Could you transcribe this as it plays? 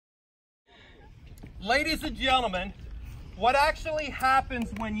Ladies and gentlemen, what actually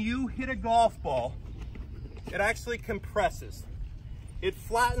happens when you hit a golf ball, it actually compresses. It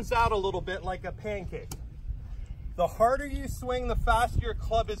flattens out a little bit like a pancake. The harder you swing, the faster your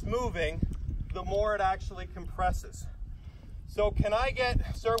club is moving, the more it actually compresses. So can I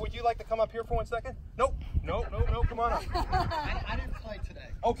get, sir, would you like to come up here for 1 second? Nope, no, come on up. I didn't play today.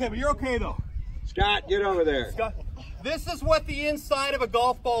 Okay, but you're okay though. Scott, get over there. Scott, this is what the inside of a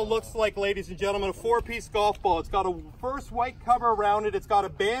golf ball looks like, ladies and gentlemen, a 4-piece golf ball. It's got a first white cover around it, it's got a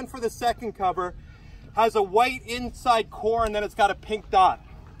band for the second cover, has a white inside core, and then it's got a pink dot.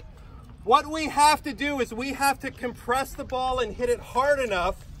 What we have to do is we have to compress the ball and hit it hard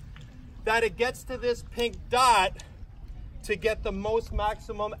enough that it gets to this pink dot to get the most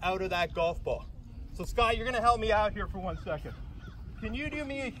maximum out of that golf ball. So Scott, you're gonna help me out here for 1 second. Can you do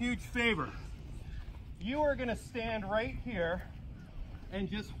me a huge favor? You are gonna stand right here and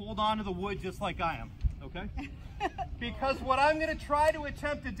just hold on to the wood just like I am, okay? Because what I'm gonna try to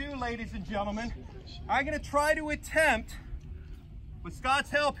attempt to do, ladies and gentlemen, I'm gonna try to attempt, with Scott's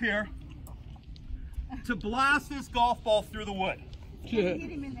help here, to blast this golf ball through the wood. You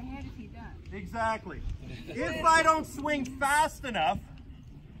hit him in the head if he does. Exactly. If I don't swing fast enough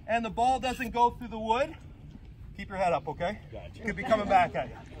and the ball doesn't go through the wood, keep your head up, okay? Gotcha. Could be coming back at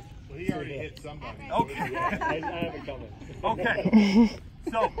you. Well, he already hit somebody. Okay. I have it coming. Okay.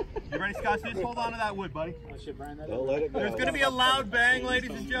 So, you ready, Scott? So just hold on to that wood, buddy. Don't let it go. There's going to be a loud bang,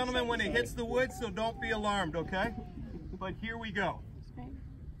 ladies and gentlemen, when it hits the wood, so don't be alarmed, okay? But here we go.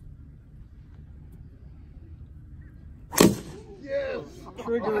 Yes.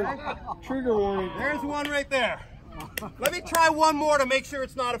 Trigger warning. There's one right there. Let me try one more to make sure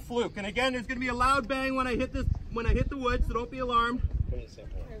it's not a fluke. And again, there's going to be a loud bang when I hit the wood, so don't be alarmed.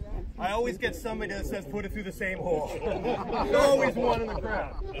 I always get somebody that says put it through the same hole. There's always one in the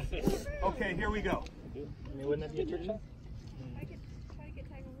crowd. Okay, here we go. Wouldn't that be a trick shot?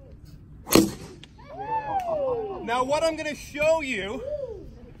 Now what I'm going to show you,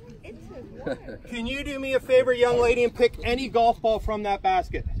 can you do me a favor, young lady, and pick any golf ball from that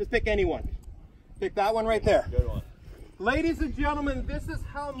basket? Just pick any one. Pick that one right there. Good one. Ladies and gentlemen, this is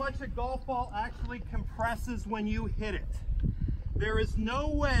how much a golf ball actually compresses when you hit it. There is no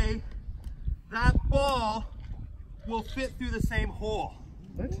way that ball will fit through the same hole.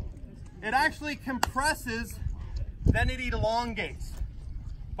 What? It actually compresses, then it elongates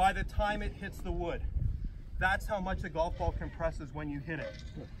by the time it hits the wood. That's how much a golf ball compresses when you hit it.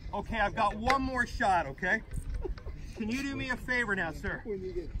 Okay, I've got one more shot, okay? Can you do me a favor now, sir?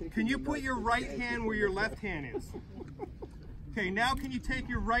 Can you put your right hand where your left hand is? Okay, now can you take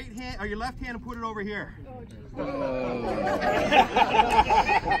your right hand, or your left hand, and put it over here?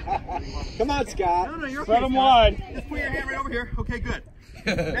 Come on, Scott. No, you're okay, Spread them Scott. wide. Just put your hand right over here. Okay, good.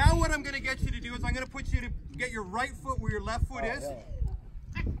 Now what I'm going to get you to do is I'm going to put you to get your right foot where your left foot is.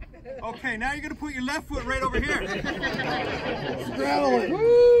 Okay, now you're going to put your left foot right over here. Straddling.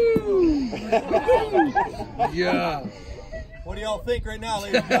 Yeah. What do y'all think right now,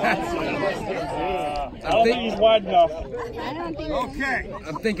 ladies and gentlemen? I don't think he's wide enough. I don't think Okay.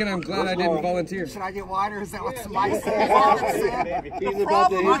 I'm thinking I'm glad I didn't volunteer. Should I get wider? Is that what somebody said? The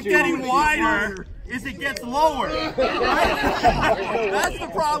problem with getting wider is it gets lower. That's the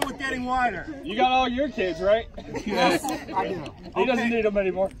problem with getting wider. You got all your kids, right? Yes, I do. He doesn't need them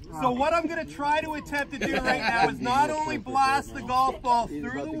anymore. So what I'm going to try to attempt to do right now is not only blast the golf ball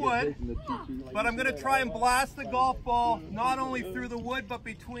through the wood, but I'm going to try and blast the golf ball not only through the wood, but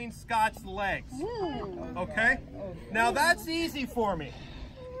between Scott's legs. Okay? Now that's easy for me,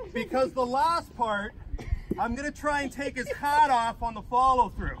 because the last part, I'm going to try and take his hat off on the follow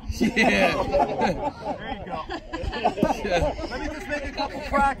through. Yeah. There you go. Let me just make a couple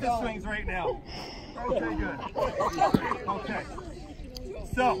practice swings right now. Okay, good. Okay.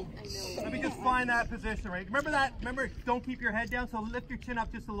 So, let me just find that position, right? Remember that? Remember, don't keep your head down, so lift your chin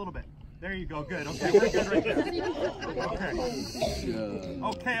up just a little bit. There you go, good. Okay, we're good right there. Okay.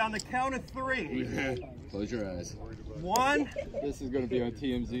 Okay, on the count of 3. Close your eyes. 1, This is going to be on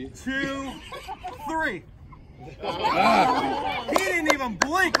TMZ. 2, 3. He didn't even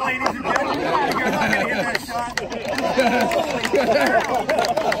blink, ladies and gentlemen. You're not going to hit that shot.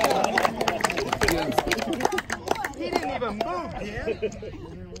 He didn't even move, Jan.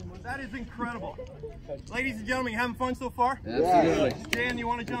 That is incredible. Ladies and gentlemen, you having fun so far? Absolutely. Jan, you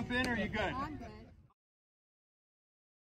want to jump in or are you good?